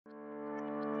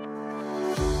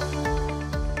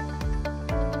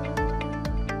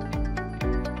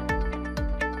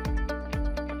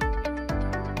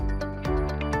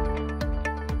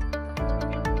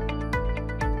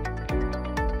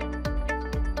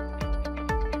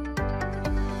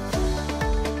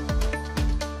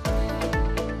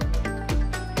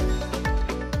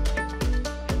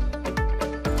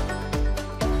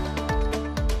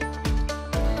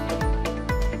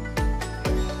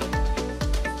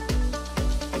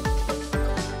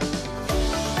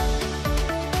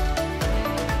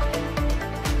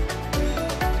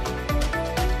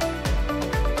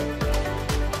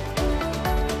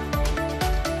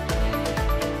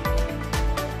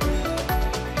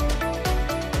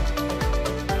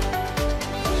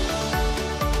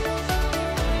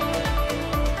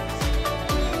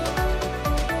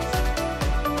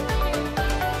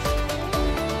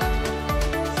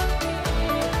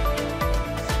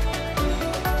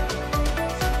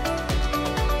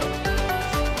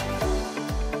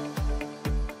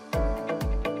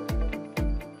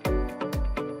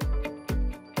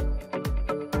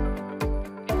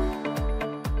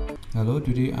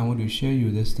today I want to share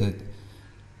you this that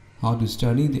how to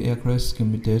study the aircraft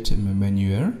schematic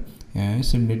manual and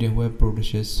simulated web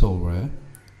Proteus software.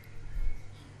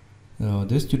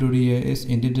 This tutorial is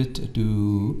intended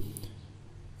to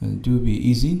be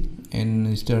easy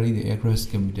and study the aircraft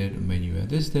schematic manual.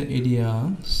 This is the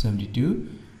ATR72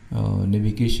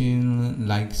 navigation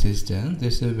light system.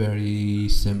 This is very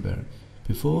simple.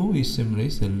 Before we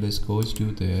simulate, let's go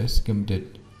to the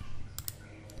schematic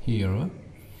here.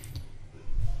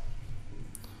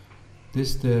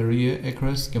 This is the rear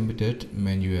aircraft schematic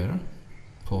manual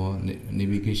for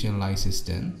navigation light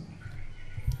system.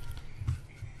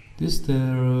 This is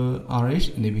the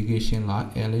RH navigation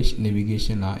light, LH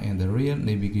navigation light, and the rear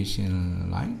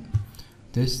navigation light.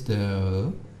 This is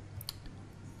the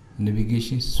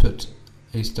navigation suite,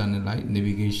 external light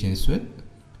navigation suite.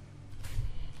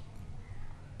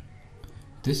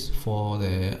 This for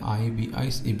the IB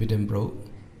ICE impedance probe.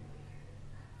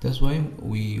 That's why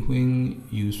when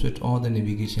you switch all the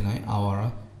navigation light,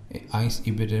 our ICE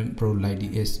impedance probe light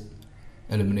is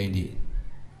eliminated.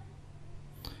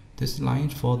 This line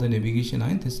for the navigation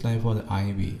line, this line for the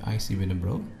IB ICE impedance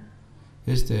probe.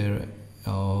 This is the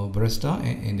breaststar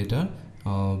and indicator.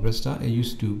 Breaststar is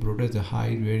used to protect the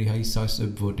very high source of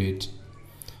voltage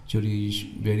during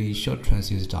very short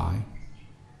transit time.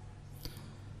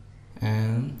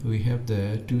 And we have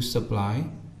the two supply,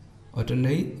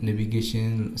 alternate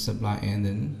navigation supply and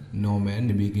then normal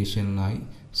navigation light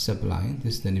supply.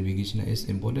 This the navigation is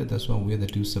important. That's why we have the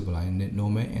two supply,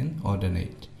 normal and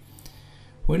alternate.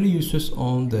 When you switch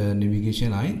on the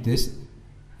navigation light, this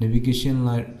navigation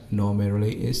light normal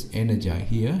relay is energized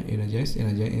here, energized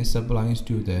and supplies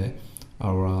to the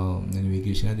our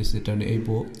navigation light. This is the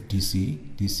 28-volt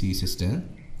DC system.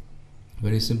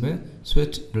 Very simple.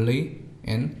 Switch, relay,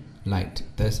 and light.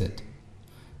 That's it.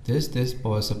 This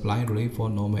power supply relay for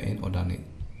normal and alternate.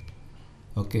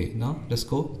 Okay, now let's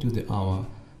go to our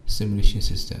simulation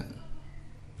system.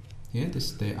 Here, this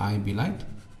is the IB light.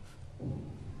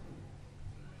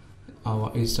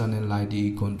 Our external light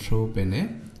control panel,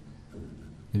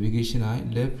 navigation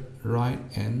light, left, right,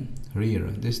 and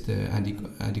rear. This is the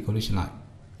anti-collision light.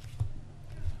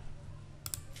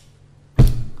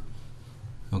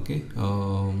 Okay,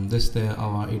 this is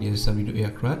our ATR72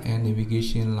 aircraft and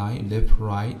navigation light, left,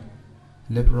 right,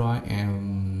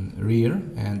 and rear,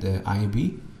 and the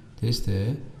IB. This is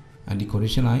the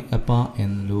anti-collision light, upper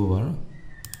and lower.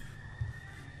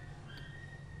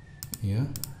 Yeah.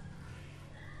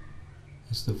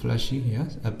 It's the flashy,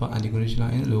 yes, upper anti-collision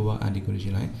light and lower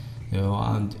anti-collision light.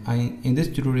 In this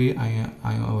tutorial,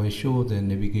 I will show the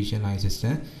navigation light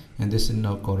system, and this is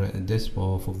not correct. This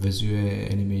for visual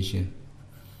animation.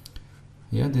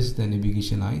 Yeah, this is the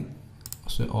navigation light.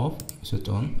 Switch off, switch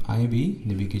on. IB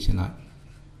navigation light.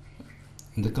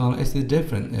 The color is the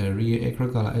different. Rear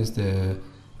aircraft color is the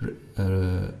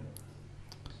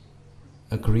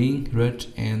green, red,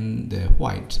 and the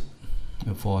white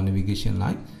for navigation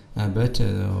light. But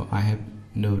I have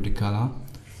no the color.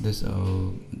 This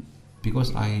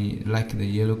because I like the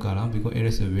yellow color because it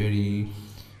is a very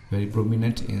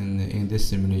prominent in this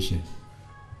simulation.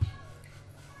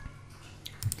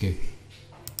 Okay,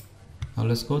 now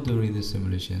let's go to read the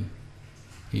simulation.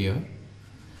 Here,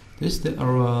 this is the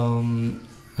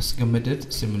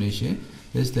schematic simulation.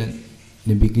 This is the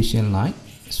navigation light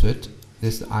switch.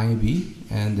 This is the IB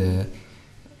and the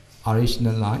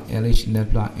original light, LH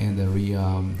nav light, and the rear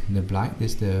nav light.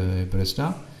 This is the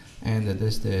breaststar, and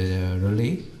this is the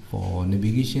relay for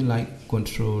navigation light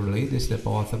control relay. This is the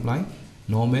power supply,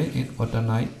 normal and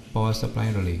alternate power supply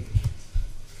relay.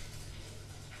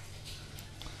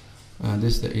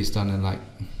 This is the external light.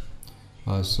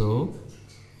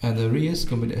 And the rear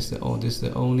schematic is this is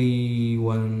the only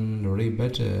one relay.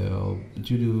 But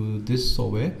due to this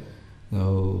software,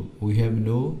 we have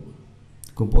no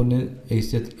component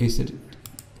exit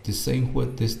the same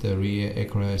with this the rear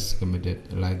aircraft schematic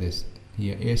like this.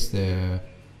 Here is the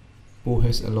port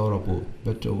has a lot of port,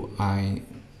 but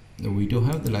we don't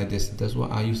have the like this. That's why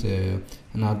I use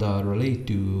another relay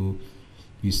to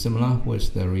be similar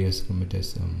with the rear schematic.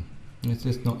 It's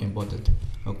just not important.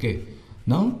 Okay,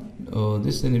 now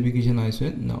this is the navigation light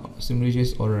switch. Now simulation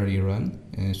is already run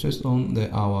and switch on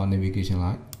our navigation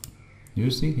light. You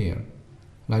see here,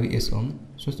 light is on,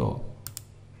 switch off.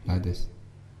 Like this,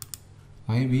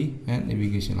 IB and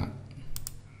navigation light.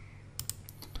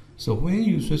 So when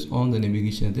you switch on the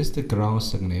navigation, this is the ground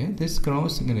signal. This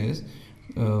ground signal is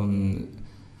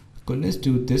connects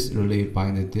to this relay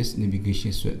by this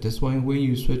navigation switch. That's why when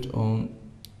you switch on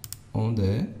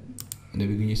the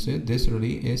navigation switch, this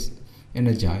relay is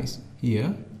energized.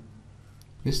 Here,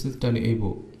 this is 28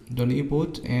 volt. donate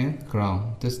port and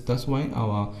ground. That's why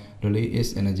our relay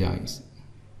is energized.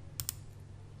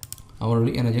 Our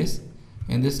relay energized.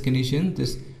 In this condition,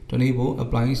 this tornado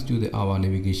applies to our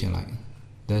navigation line.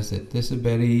 That's it. This is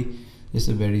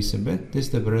very simple. This is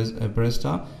the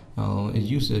breaststar is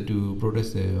used to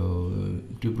protect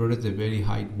the very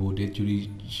high voltage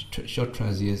short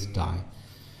transient die.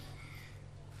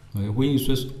 Okay, when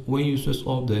you switch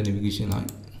off the navigation line,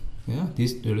 yeah,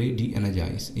 this relay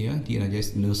de-energize. Yeah,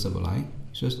 de-energize no supply.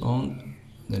 Switch on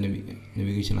the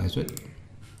navigation line switch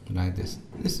like this.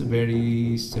 This is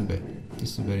very simple.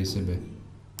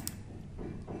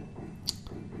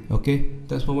 Okay,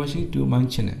 thanks for watching to my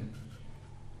channel.